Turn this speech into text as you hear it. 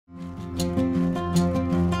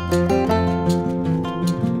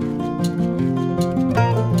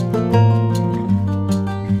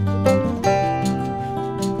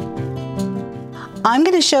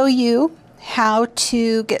to show you how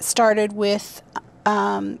to get started with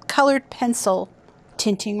colored pencil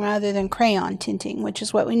tinting rather than crayon tinting, which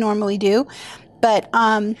is what we normally do. But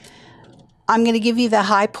I'm going to give you the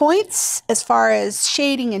high points as far as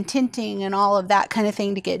shading and tinting and all of that kind of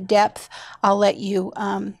thing to get depth. I'll let you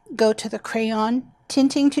go to the crayon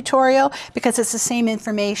tinting tutorial because it's the same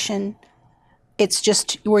information. It's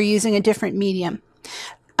just we're using a different medium.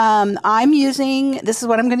 This is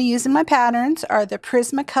what I'm going to use in my patterns, are the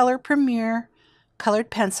Prismacolor Premier colored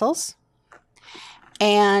pencils.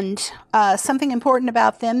 And something important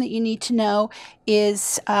about them that you need to know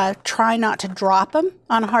is try not to drop them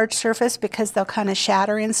on a hard surface because they'll kind of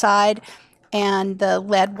shatter inside and the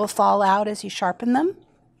lead will fall out as you sharpen them.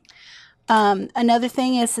 Another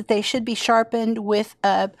thing is that they should be sharpened with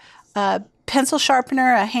a pencil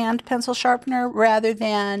sharpener, a hand pencil sharpener, rather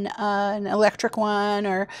than an electric one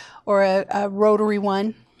or a rotary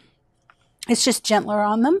one. It's just gentler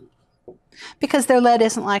on them because their lead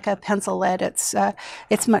isn't like a pencil lead. It's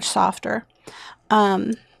much softer.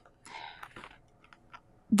 The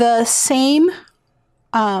same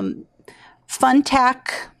Fun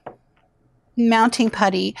Tack mounting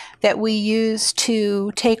putty that we use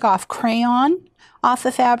to take off crayon off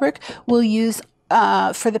the fabric, we'll use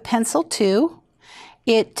for the pencil too.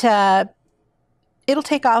 It'll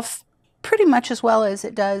take off pretty much as well as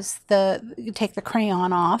it does take the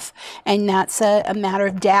crayon off, and that's a matter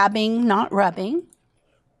of dabbing, not rubbing.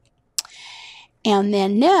 And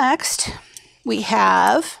then next we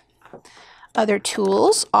have other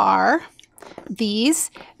tools are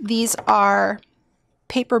these. These are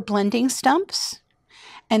paper blending stumps,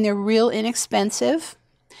 and they're real inexpensive.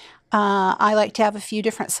 I like to have a few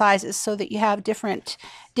different sizes so that you have different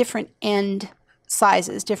end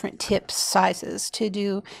sizes, different tip sizes to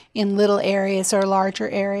do in little areas or larger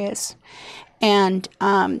areas. And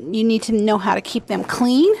you need to know how to keep them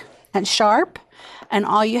clean and sharp. And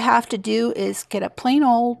all you have to do is get a plain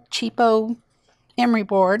old cheapo emery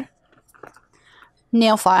board,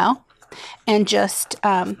 nail file, and just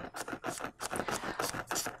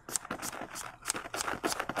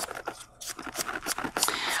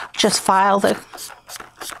file the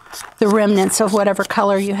remnants of whatever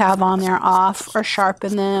color you have on there off, or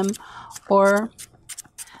sharpen them, or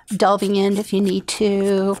delving in if you need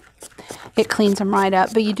to. It cleans them right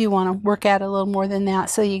up, but you do want to work at it a little more than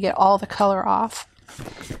that so you get all the color off.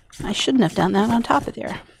 I shouldn't have done that on top of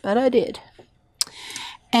there, but I did.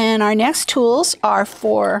 And our next tools are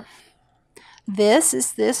for this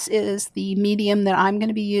is the medium that I'm going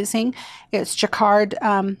to be using. It's Jacquard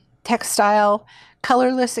Textile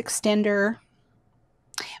Colorless Extender.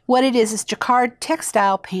 What it is Jacquard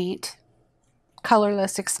Textile Paint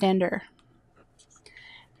Colorless Extender.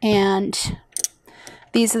 And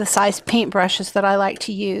these are the size paint brushes that I like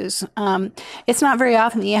to use. It's not very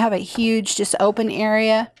often that you have a huge just open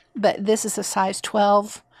area, but this is a size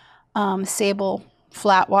 12 sable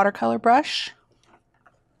flat watercolor brush.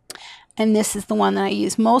 And this is the one that I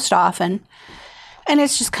use most often. And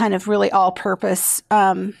it's just kind of really all-purpose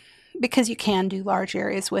because you can do large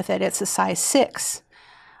areas with it. It's a size 6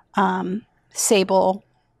 sable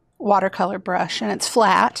watercolor brush, and it's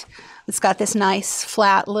flat. It's got this nice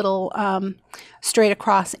flat little straight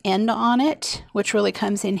across end on it, which really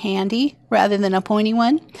comes in handy rather than a pointy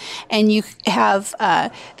one. And you have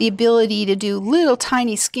the ability to do little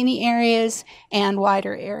tiny skinny areas and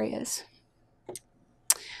wider areas.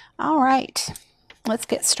 All right, let's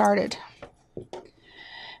get started.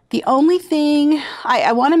 The only thing,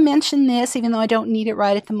 I want to mention this, even though I don't need it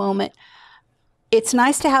right at the moment, it's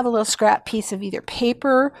nice to have a little scrap piece of either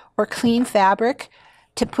paper or clean fabric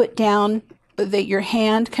to put down that your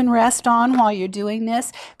hand can rest on while you're doing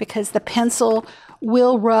this, because the pencil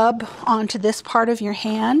will rub onto this part of your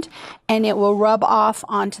hand and it will rub off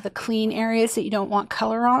onto the clean areas that you don't want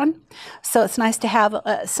color on. So it's nice to have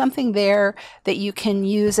something there that you can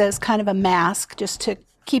use as kind of a mask just to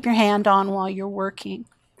keep your hand on while you're working.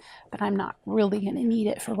 But I'm not really going to need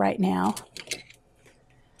it for right now.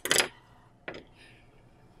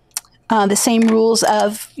 The same rules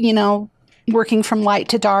of, working from light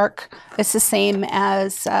to dark. It's the same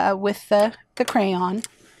as with the crayon.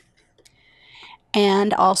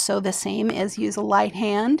 And also the same as use a light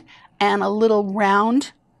hand and a little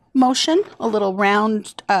round motion, a little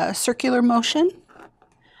round circular motion.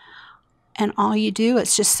 And all you do,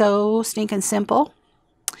 it's just so stinking simple,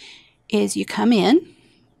 is you come in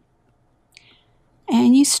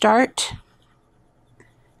and you start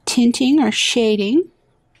tinting or shading.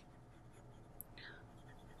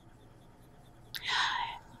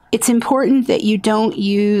 It's important that you don't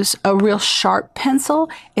use a real sharp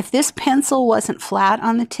pencil. If this pencil wasn't flat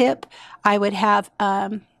on the tip, I would have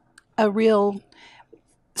a real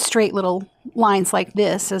straight little lines like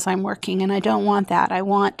this as I'm working, and I don't want that. I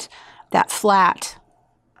want that flat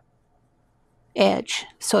edge,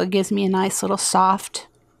 so it gives me a nice little soft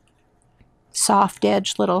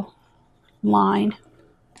edge little line.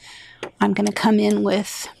 I'm going to come in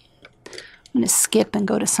with, I'm going to skip and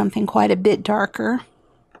go to something quite a bit darker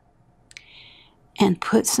and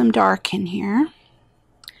put some dark in here,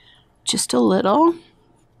 just a little.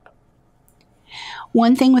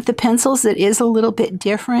 One thing with the pencils that is a little bit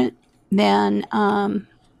different than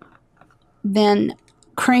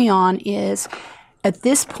crayon is at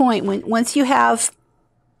this point, once you have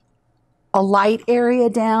a light area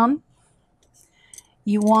down,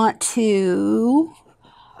 you want to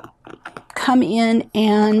come in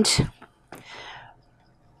and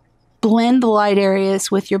blend the light areas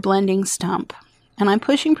with your blending stump. And I'm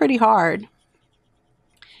pushing pretty hard.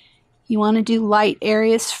 You want to do light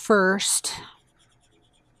areas first,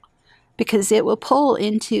 because it will pull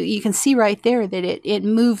into, you can see right there that it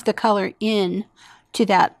moved the color in to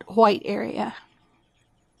that white area.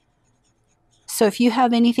 So if you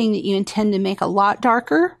have anything that you intend to make a lot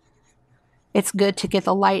darker, it's good to get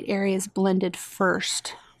the light areas blended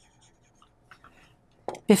first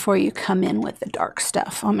before you come in with the dark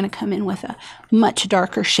stuff. I'm going to come in with a much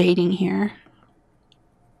darker shading here.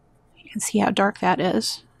 You can see how dark that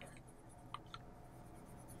is.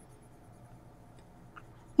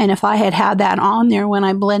 And if I had had that on there when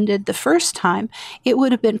I blended the first time, it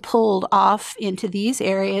would have been pulled off into these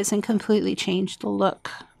areas and completely changed the look.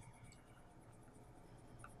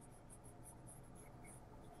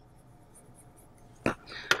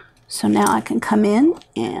 So now I can come in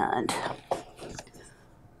and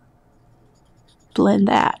blend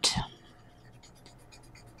that.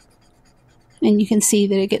 And you can see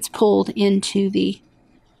that it gets pulled into the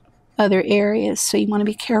other areas. So you want to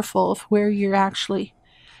be careful of where you're actually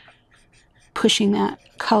pushing that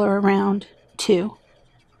color around to.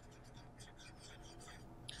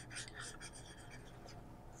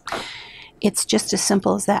 It's just as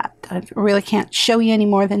simple as that. I really can't show you any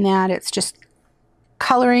more than that. It's just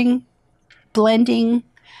coloring, blending,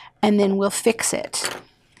 and then we'll fix it.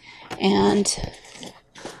 And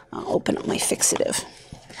I'll open up my fixative.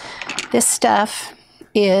 This stuff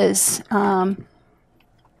is kind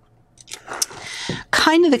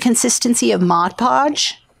of the consistency of Mod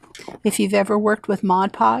Podge. If you've ever worked with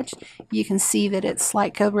Mod Podge, you can see that it's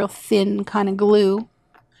like a real thin kind of glue.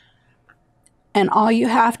 And all you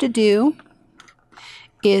have to do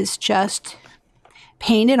is just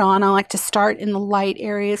paint it on. I like to start in the light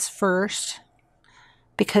areas first,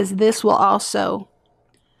 because this will also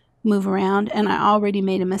move around. And I already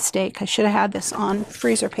made a mistake. I should have had this on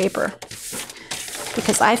freezer paper,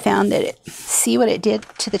 because I found that see what it did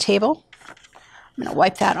to the table? I'm going to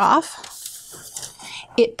wipe that off.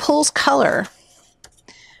 It pulls color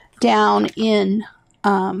down in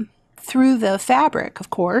through the fabric, of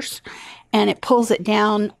course, and it pulls it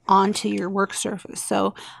down onto your work surface.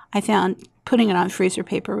 So I found putting it on freezer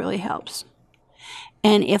paper really helps.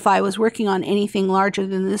 And if I was working on anything larger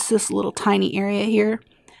than this little tiny area here,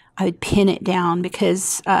 I would pin it down,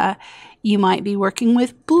 because you might be working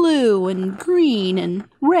with blue and green and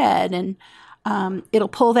red, and it'll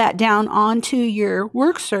pull that down onto your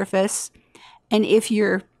work surface. And if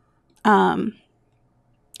your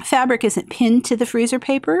fabric isn't pinned to the freezer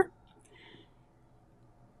paper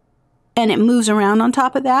and it moves around on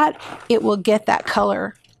top of that, it will get that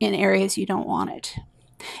color in areas you don't want it.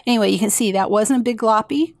 Anyway, you can see that wasn't a big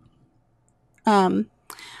gloppy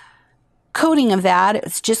coating of that.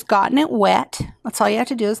 It's just gotten it wet. That's all you have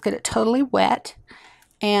to do, is get it totally wet.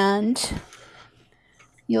 And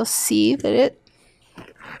you'll see that it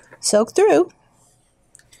soaked through.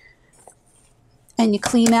 And you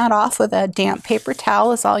clean that off with a damp paper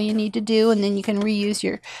towel is all you need to do. And then you can reuse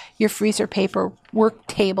your freezer paper work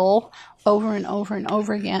table over and over and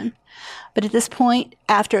over again. But at this point,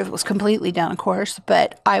 after it was completely done, of course,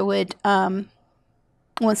 but I would,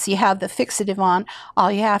 once you have the fixative on,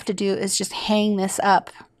 all you have to do is just hang this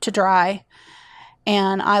up to dry.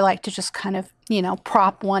 And I like to just kind of, you know,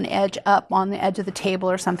 prop one edge up on the edge of the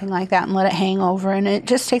table or something like that and let it hang over. And it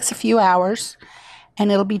just takes a few hours. And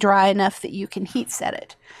it'll be dry enough that you can heat set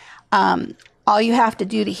it. All you have to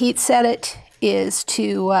do to heat set it is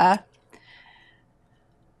to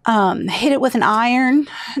hit it with an iron.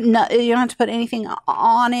 No, you don't have to put anything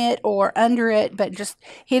on it or under it, but just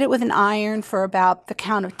hit it with an iron for about the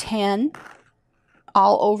count of 10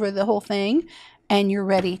 all over the whole thing, and you're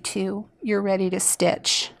ready to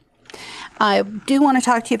stitch. I do want to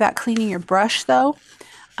talk to you about cleaning your brush, though.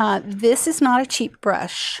 This is not a cheap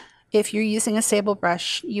brush. if you're using a sable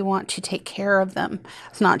brush, you want to take care of them.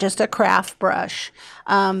 It's not just a craft brush.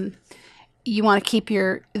 You want to keep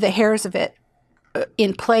the hairs of it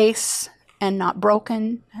in place and not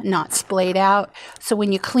broken, not splayed out. So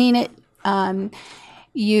when you clean it,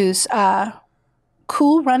 use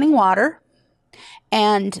cool running water,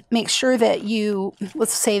 and make sure that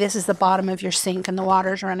let's say this is the bottom of your sink and the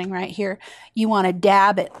water's running right here. You want to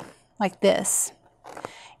dab it like this.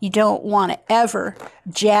 You don't want to ever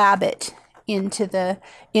jab it into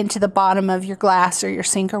the bottom of your glass or your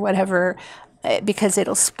sink or whatever, because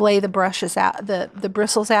it'll splay the brushes out, the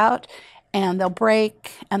bristles out, and they'll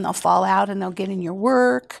break and they'll fall out and they'll get in your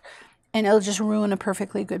work, and it'll just ruin a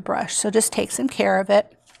perfectly good brush. So just take some care of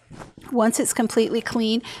it. Once it's completely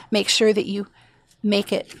clean, make sure that you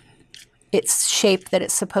make it its shape that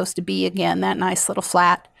it's supposed to be again, that nice little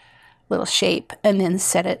flat little shape, and then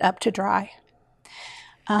set it up to dry.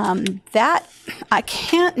 That I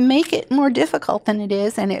can't make it more difficult than it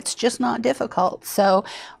is, and it's just not difficult. So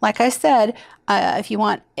like I said, if you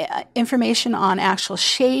want information on actual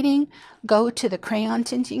shading, go to the crayon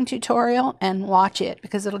tinting tutorial and watch it,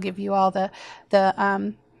 because it'll give you all the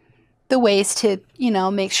ways to,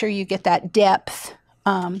 make sure you get that depth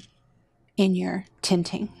in your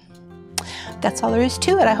tinting. That's all there is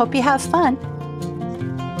to it. I hope you have fun.